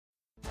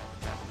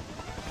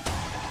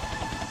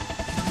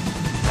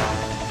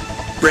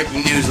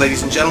Breaking news,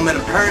 ladies and gentlemen.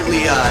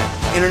 Apparently,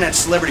 internet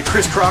celebrity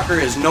Chris Crocker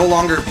is no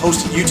longer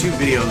posting YouTube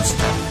videos.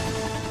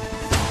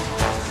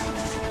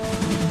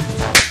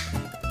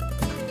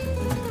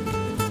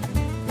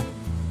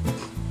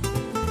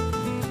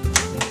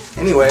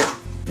 Anyway,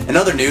 in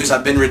other news,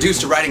 I've been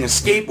reduced to riding a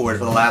skateboard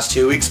for the last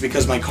 2 weeks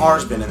because my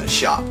car's been in the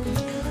shop.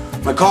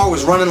 My car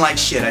was running like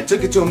shit. I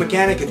took it to a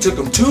mechanic. It took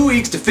him 2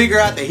 weeks to figure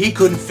out that he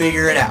couldn't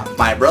figure it out.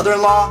 My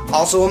brother-in-law,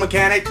 also a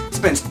mechanic,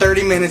 spends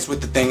 30 minutes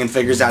with the thing and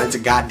figures out it's a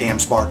goddamn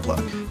spark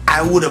plug.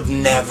 I would have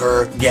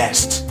never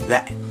guessed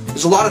that.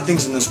 There's a lot of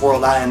things in this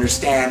world I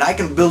understand. I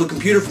can build a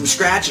computer from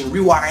scratch and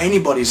rewire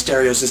anybody's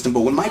stereo system,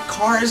 but when my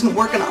car isn't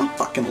working, I'm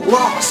fucking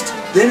lost.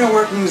 The inner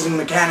workings and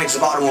mechanics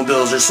of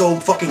automobiles are so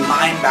fucking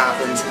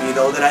mind-baffling to me,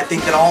 though, that I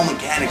think that all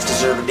mechanics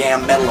deserve a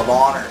damn Medal of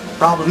Honor.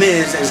 Problem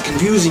is, as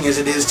confusing as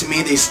it is to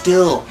me, they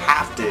still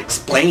have to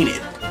explain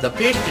it. The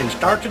piston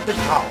starts at the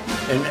top,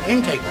 and the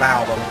intake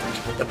valve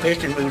opens. The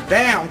piston moves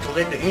down to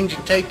let the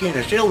engine take in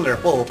a cylinder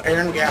full of air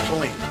and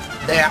gasoline.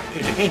 That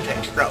is the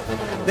intake stroke.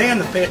 Then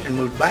the piston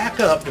moves back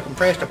up to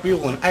compress the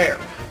fuel and air.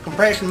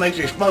 Compression makes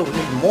the explosion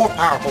even more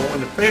powerful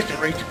when the piston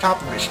reaches the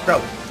top of its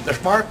stroke. The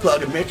spark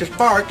plug emits a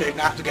spark that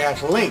ignites the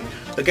gasoline.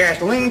 The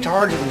gasoline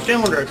charges and the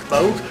cylinder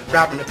explodes,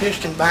 dropping the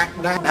piston back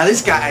down. Now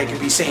this guy could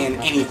be saying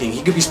anything.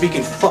 He could be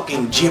speaking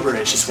fucking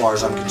gibberish as far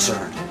as I'm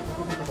concerned.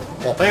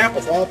 And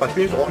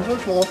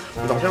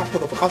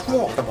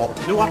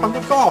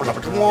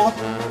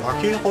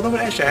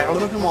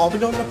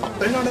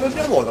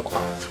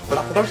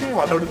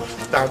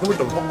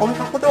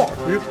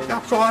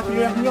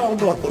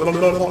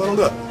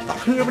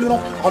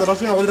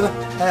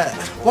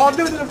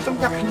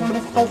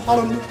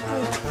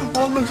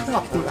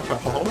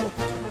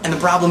the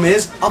problem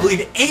is, I'll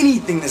believe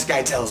anything this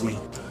guy tells me.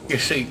 You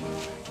see,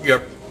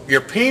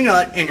 your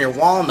peanut and your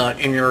walnut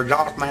in your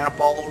exhaust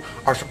manifold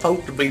are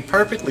supposed to be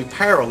perfectly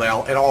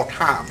parallel at all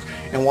times.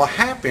 And what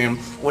happened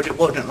was it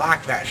wasn't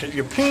like that. So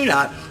your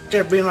peanut,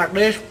 instead of being like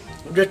this,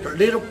 just a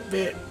little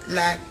bit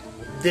like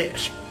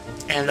this.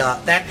 And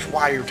that's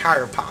why your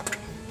tire popped.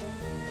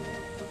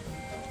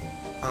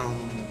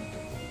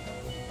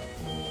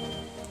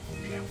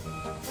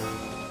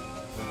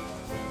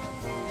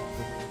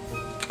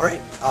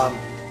 Alright,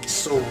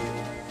 so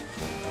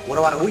what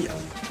do I owe you?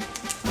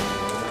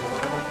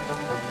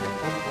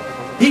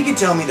 He could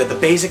tell me that the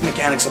basic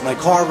mechanics of my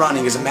car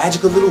running is a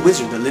magical little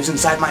wizard that lives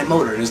inside my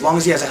motor, and as long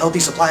as he has a healthy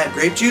supply of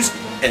grape juice,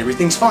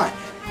 everything's fine.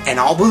 And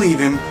I'll believe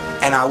him,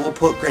 and I will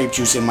put grape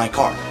juice in my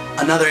car.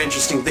 Another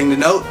interesting thing to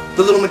note,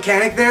 the little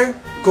mechanic there,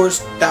 of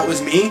course, that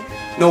was me.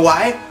 Know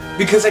why?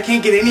 Because I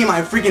can't get any of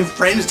my freaking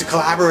friends to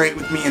collaborate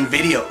with me in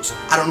videos.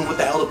 I don't know what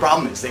the hell the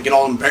problem is. They get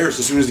all embarrassed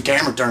as soon as the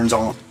camera turns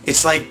on.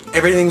 It's like,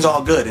 everything's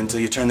all good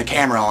until you turn the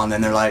camera on, then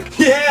they're like,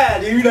 yeah,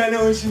 dude, I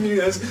know what you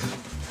mean.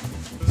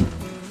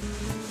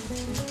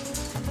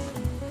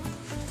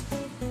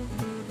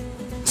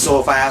 So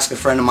if I ask a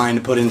friend of mine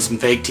to put in some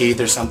fake teeth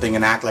or something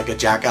and act like a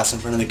jackass in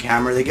front of the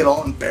camera, they get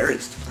all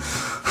embarrassed.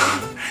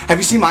 Have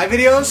you seen my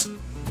videos?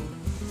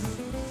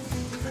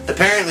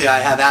 Apparently I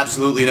have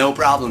absolutely no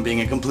problem being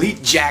a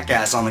complete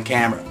jackass on the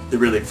camera. The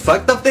really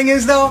fucked up thing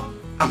is though,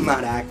 I'm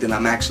not acting,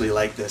 I'm actually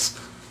like this.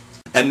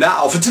 And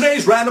now for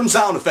today's random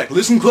sound effect,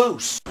 listen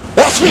close.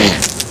 Watch me!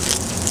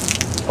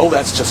 Oh,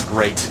 that's just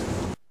great.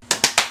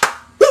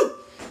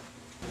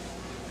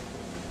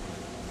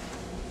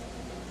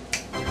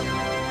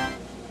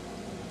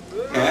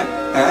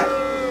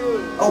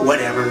 Oh,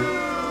 whatever.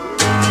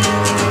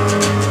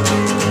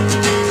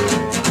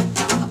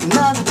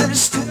 Another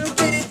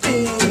stupid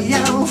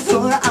video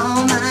for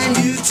all my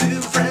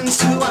YouTube friends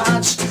to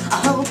watch. I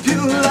hope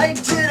you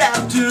liked it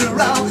after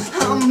all.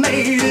 I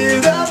made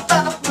it up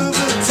off of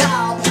the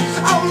top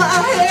of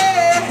my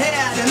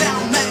head, and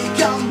I'll make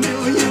 $1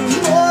 million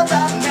more.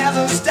 I'll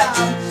never stop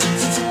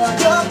to tell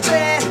your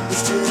friends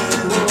to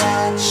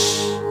watch.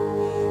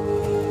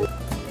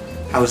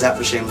 How was that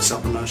for shameless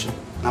self promotion?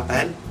 Not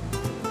bad?